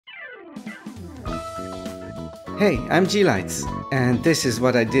Hey, I'm GameLights, and this is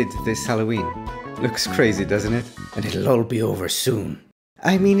what I did this Halloween. Looks crazy, doesn't it? And it'll all be over soon.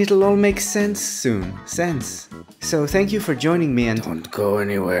 I mean, it'll all make sense soon. Sense. So thank you for joining me and... Don't go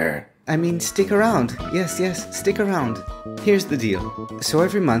anywhere. I mean, stick around. Yes, stick around. Here's the deal. So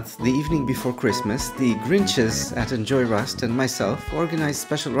every month, the evening before Christmas, the Grinches at EnjoyRust and myself organize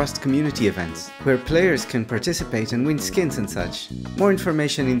special Rust community events, where players can participate and win skins and such. More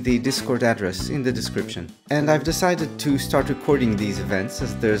information in the Discord address in the description. And I've decided to start recording these events,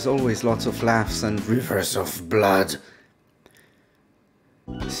 as there's always lots of laughs and rivers of blood.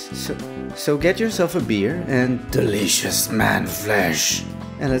 So get yourself a beer and delicious man flesh.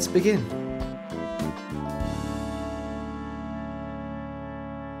 And let's begin.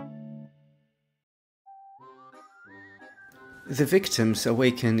 The victims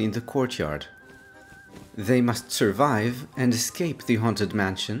awaken in the courtyard. They must survive and escape the haunted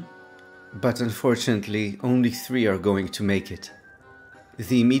mansion, but unfortunately only 3 are going to make it.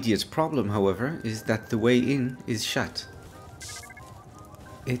 The immediate problem, however, is that the way in is shut.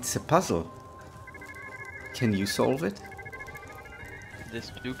 It's a puzzle. Can you solve it? This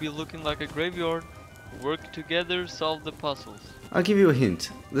do be looking like a graveyard. Work together, solve the puzzles. I'll give you a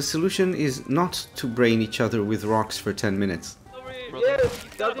hint. The solution is not to brain each other with rocks for 10 minutes. Yes!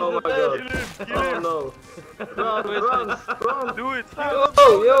 Oh my god! Oh no! Run! Do it!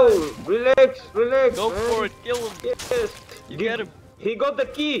 Yo! Relax! Go man. for it! Kill him! Yes! You get him! He got the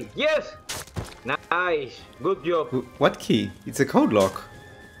key! Yes! Nice! Good job! What key? It's a code lock.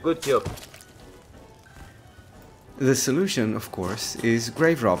 Good job! The solution, of course, is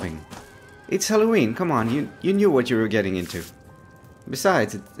grave robbing. It's Halloween, come on, you knew what you were getting into.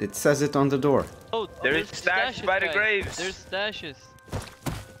 Besides, it says it on the door. Oh, there is stashes by the graves. There's stashes.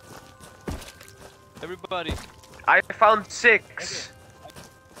 Everybody. I found 6.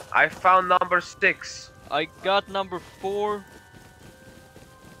 I found number 6. I got number 4.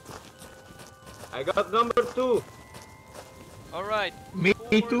 I got number 2. Alright. Me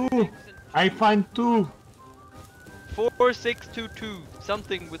 2. I find 2. 4622.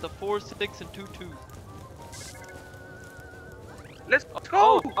 Something with a 4, 6 and 2, 2. Let's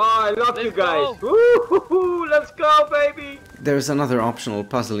go! Oh, I love you guys! Woo-hoo-hoo! Let's go, baby! There's another optional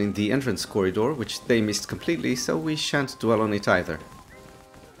puzzle in the entrance corridor, which they missed completely, so we shan't dwell on it either.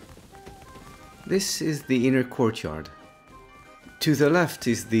 This is the inner courtyard. To the left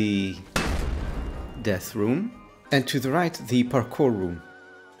is the death room, and to the right the parkour room.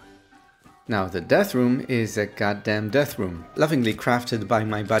 Now the death room is a goddamn death room, lovingly crafted by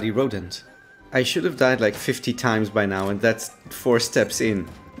my buddy Rodent. I should have died like 50 times by now, and that's 4 steps in.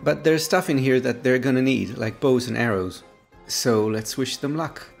 But there's stuff in here that they're gonna need, like bows and arrows. So let's wish them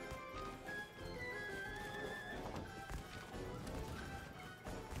luck.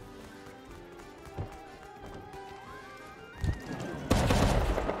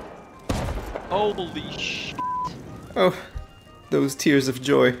 Holy shit. Oh, those tears of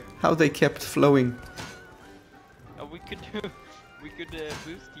joy, how they kept flowing. We could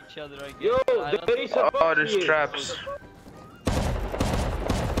boost each other, I guess. Yo, there is a box there's here. traps.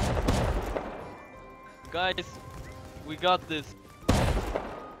 Guys, we got this.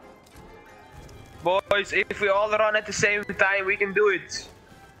 Boys, if we all run at the same time, we can do it.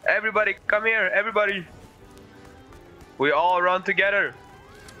 Everybody, come here, everybody. We all run together.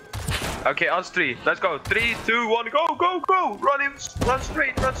 Okay, us 3. Let's go. 3, 2, 1, go, go, go! Run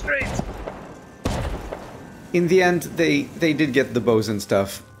straight, run straight. In the end, they did get the bows and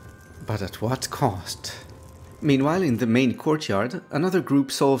stuff, but at what cost? Meanwhile, in the main courtyard, another group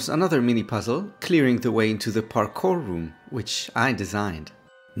solves another mini-puzzle, clearing the way into the parkour room, which I designed.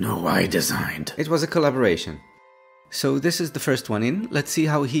 No, I designed. It was a collaboration. So this is the first one in. Let's see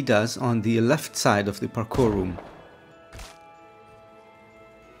how he does on the left side of the parkour room.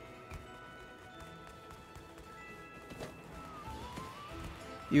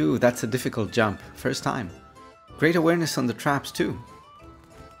 That's a difficult jump. First time. Great awareness on the traps too.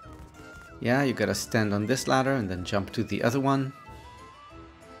 Yeah, you gotta stand on this ladder and then jump to the other one.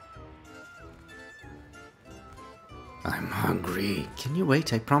 I'm hungry. Can you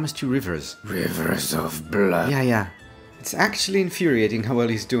wait? I promised you rivers. Rivers of blood. Yeah. It's actually infuriating how well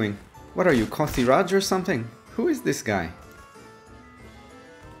he's doing. What are you, Coffee Raj or something? Who is this guy?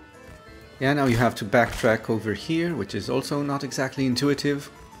 Yeah, now you have to backtrack over here, which is also not exactly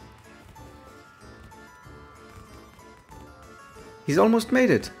intuitive. He's almost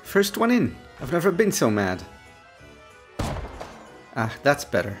made it. First one in. I've never been so mad. Ah, that's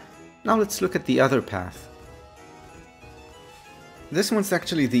better. Now let's look at the other path. This one's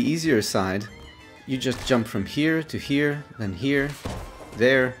actually the easier side. You just jump from here to here, then here,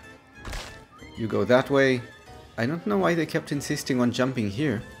 there. You go that way. I don't know why they kept insisting on jumping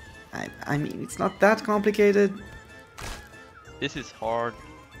here. I mean, it's not that complicated. This is hard.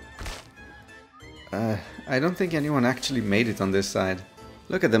 I don't think anyone actually made it on this side.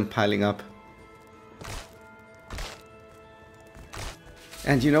 Look at them piling up.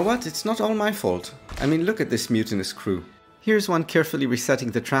 And you know what? It's not all my fault. I mean, look at this mutinous crew. Here's one carefully resetting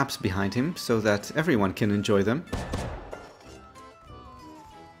the traps behind him so that everyone can enjoy them.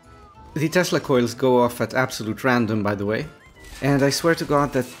 The Tesla coils go off at absolute random, by the way. And I swear to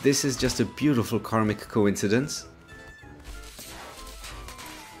God that this is just a beautiful karmic coincidence.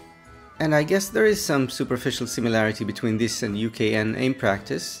 And I guess there is some superficial similarity between this and UKN aim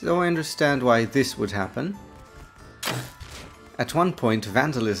practice, though I understand why this would happen. At one point,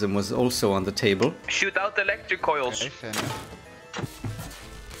 vandalism was also on the table. Shoot out the electric coils.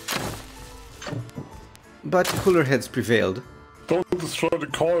 But cooler heads prevailed. Don't destroy the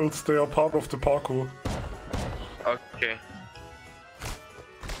coils, they are part of the parkour. Okay.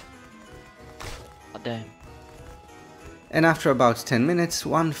 Oh, damn. And after about 10 minutes,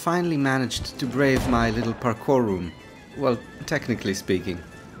 one finally managed to brave my little parkour room. Well, technically speaking.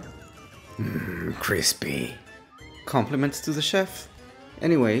 Crispy. Compliments to the chef.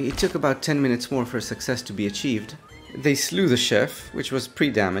 Anyway, it took about 10 minutes more for success to be achieved. They slew the chef, which was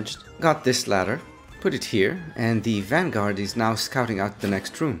pre-damaged, got this ladder, put it here, and the vanguard is now scouting out the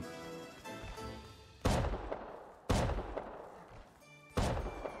next room.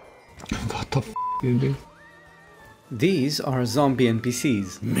 What the f is this? These are zombie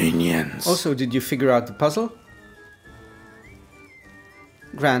NPCs. Minions. Also, did you figure out the puzzle?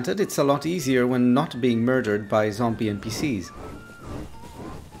 Granted, it's a lot easier when not being murdered by zombie NPCs.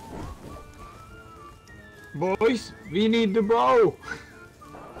 Boys, we need the bow!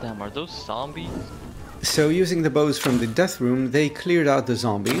 Damn, are those zombies? So using the bows from the death room, they cleared out the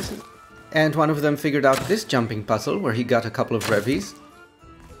zombies, and one of them figured out this jumping puzzle where he got a couple of revies.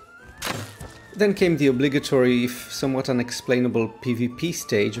 Then came the obligatory, if somewhat unexplainable, PvP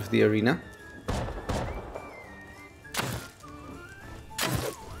stage of the arena.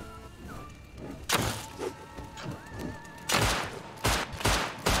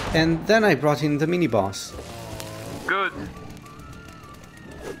 And then I brought in the mini-boss. Good.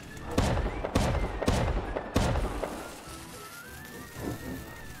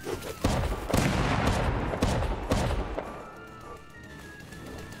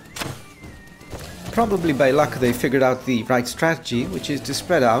 Probably by luck they figured out the right strategy, which is to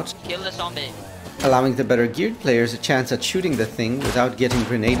spread out, Kill the zombie. allowing the better geared players a chance at shooting the thing without getting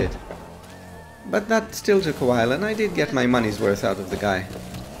grenaded. But that still took a while, and I did get my money's worth out of the guy.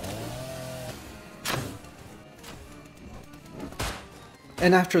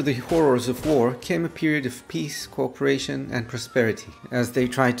 And after the horrors of war came a period of peace, cooperation and prosperity as they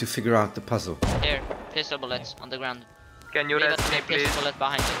tried to figure out the puzzle. Here, pistol bullets on the ground. Can you Revo, rest me, pistol please? bullet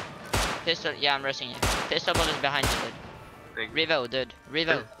behind you. Pistol, yeah, I'm resting you. Pistol bullets behind you, dude. Thank- Revo, dude.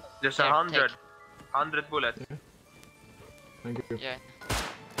 Revo. There's Here, 100. take. 100 bullets. Thank you. Yeah.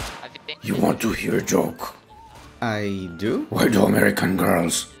 I think You want to hear a joke? I do? Why do American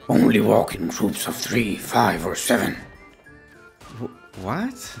girls only walk in groups of 3, 5 or 7?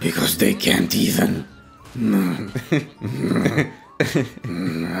 What? Because they can't even.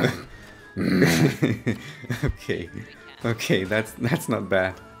 Okay. Okay, that's not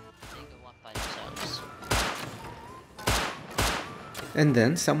bad. they go up by themselves. And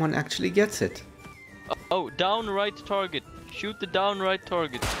then someone actually gets it. Oh, down right target. Shoot the down right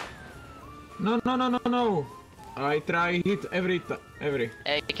target. No, no, no, no, no! I try hit every.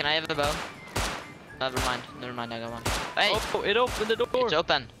 Hey, can I have a bow? Never mind, I got one. Hey, Oh, it opened the door. it's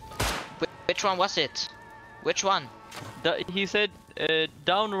open. Which one was it? Which one? He said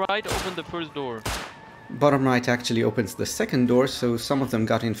down right, open the first door. Bottom right actually opens the second door, so some of them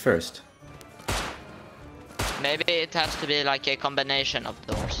got in first. Maybe it has to be like a combination of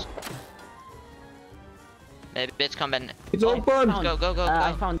doors. Maybe it's It's open!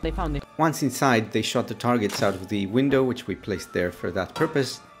 Go. They found it. Once inside, they shot the targets out of the window, which we placed there for that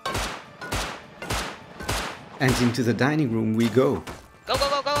purpose. And into the dining room we go. Go!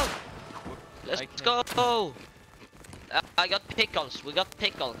 Let's go! I got pickles. We got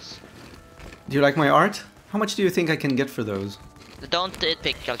pickles. Do you like my art? How much do you think I can get for those? Don't eat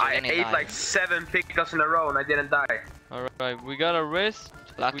pickles. You're I gonna ate die. like 7 pickles in a row and I didn't die. Alright, we gotta rest.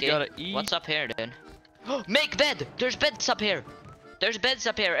 Lucky. We gotta eat. What's up here, dude? Make bed! There's beds up here! There's beds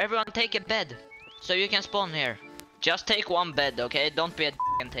up here. Everyone take a bed. So you can spawn here. Just take one bed, okay? Don't be a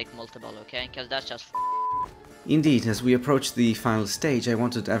and take multiple, okay? Because that's just Indeed, as we approached the final stage, I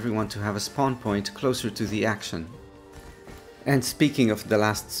wanted everyone to have a spawn point closer to the action. And speaking of the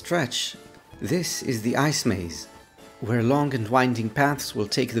last stretch, this is the ice maze. where long and winding paths will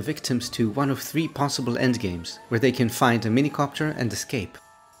take the victims to one of 3 possible endgames, where they can find a minicopter and escape.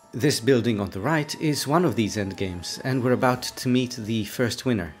 This building on the right is one of these endgames, and we're about to meet the first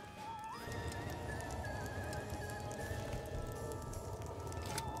winner.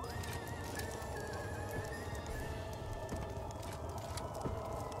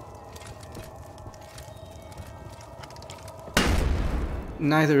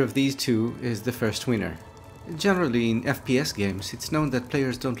 Neither of these two is the first winner. Generally in FPS games, it's known that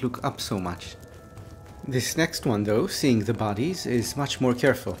players don't look up so much. This next one though, seeing the bodies, is much more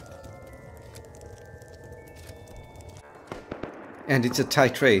careful. And it's a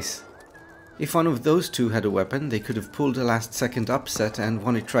tight race. If one of those two had a weapon, they could have pulled a last second upset and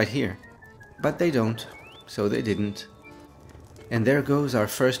won it right here. But they don't, so they didn't. And there goes our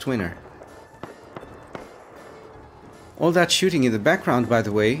first winner. All that shooting in the background, by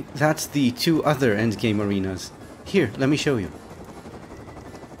the way, that's the 2 other endgame arenas. Here, let me show you.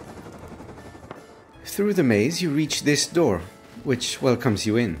 Through the maze you reach this door, which welcomes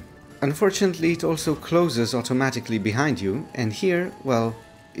you in. Unfortunately, it also closes automatically behind you, and here, well,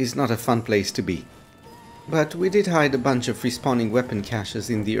 is not a fun place to be. But we did hide a bunch of respawning weapon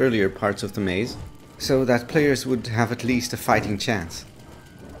caches in the earlier parts of the maze, so that players would have at least a fighting chance.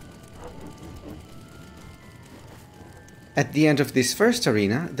 At the end of this first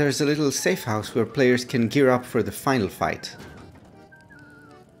arena, there's a little safe house where players can gear up for the final fight.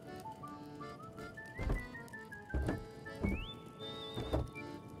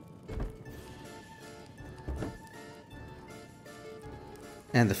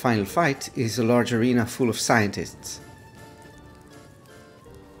 And the final fight is a large arena full of scientists.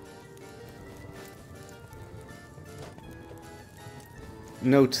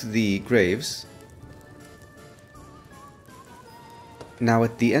 Note the graves. Now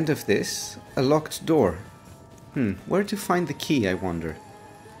at the end of this, a locked door. Where to find the key, I wonder?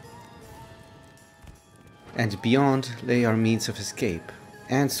 And beyond lay our means of escape,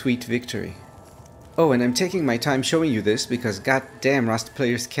 and sweet victory. Oh, and I'm taking my time showing you this because goddamn Rust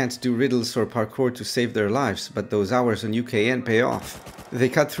players can't do riddles or parkour to save their lives, but those hours on UKN pay off. They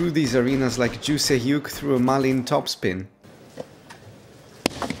cut through these arenas like Ju Se-hyuk through a Malin topspin.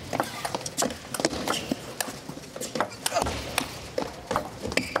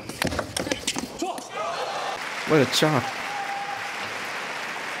 What a chop.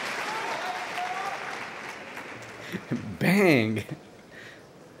 Bang!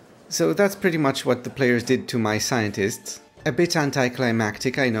 So that's pretty much what the players did to my scientists. A bit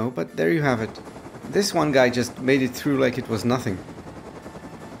anticlimactic, I know, but there you have it. This one guy just made it through like it was nothing.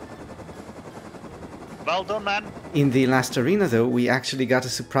 Well done, man. In the last arena though, we actually got a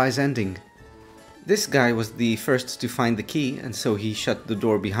surprise ending. This guy was the first to find the key, and so he shut the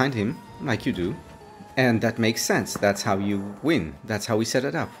door behind him, like you do. And that makes sense, that's how you win, that's how we set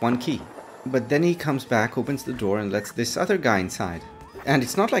it up, 1 key. But then he comes back, opens the door and lets this other guy inside. And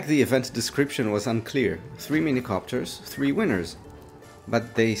it's not like the event description was unclear. 3 minicopters, 3 winners.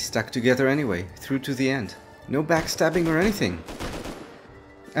 But they stuck together anyway, through to the end. No backstabbing or anything.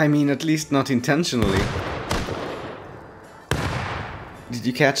 I mean, at least not intentionally. Did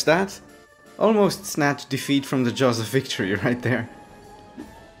you catch that? Almost snatched defeat from the jaws of victory right there.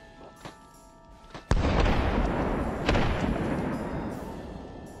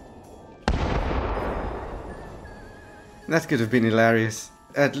 That could have been hilarious.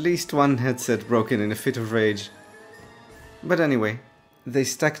 At least one headset broken in a fit of rage. But anyway, they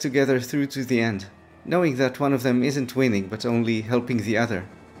stuck together through to the end, knowing that one of them isn't winning but only helping the other.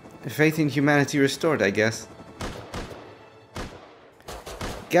 Faith in humanity restored, I guess.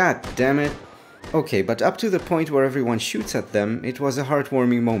 God damn it. Okay, but up to the point where everyone shoots at them, it was a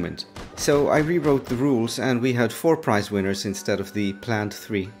heartwarming moment. So I rewrote the rules and we had 4 prize winners instead of the planned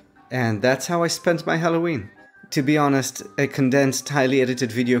 3. And that's how I spent my Halloween. To be honest, a condensed, highly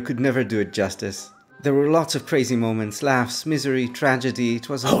edited video could never do it justice. There were lots of crazy moments, laughs, misery, tragedy, it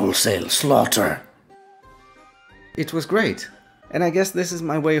was Wholesale slaughter. It was great. And I guess this is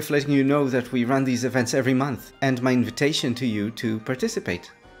my way of letting you know that we run these events every month, and my invitation to you to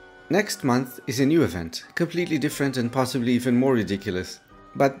participate. Next month is a new event, completely different and possibly even more ridiculous.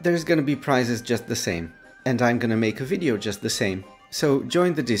 But there's gonna be prizes just the same, and I'm gonna make a video just the same. So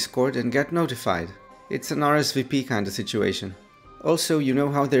join the Discord and get notified. It's an RSVP kind of situation. Also, you know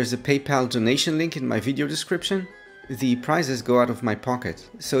how there's a PayPal donation link in my video description? The prizes go out of my pocket,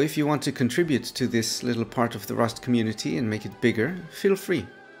 so if you want to contribute to this little part of the Rust community and make it bigger, feel free.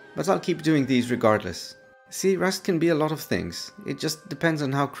 But I'll keep doing these regardless. See, Rust can be a lot of things. It just depends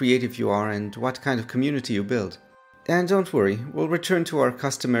on how creative you are and what kind of community you build. And don't worry, we'll return to our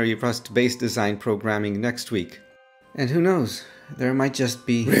customary Rust-based design programming next week. And who knows, there might just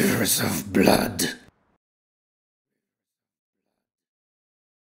be Rivers of blood.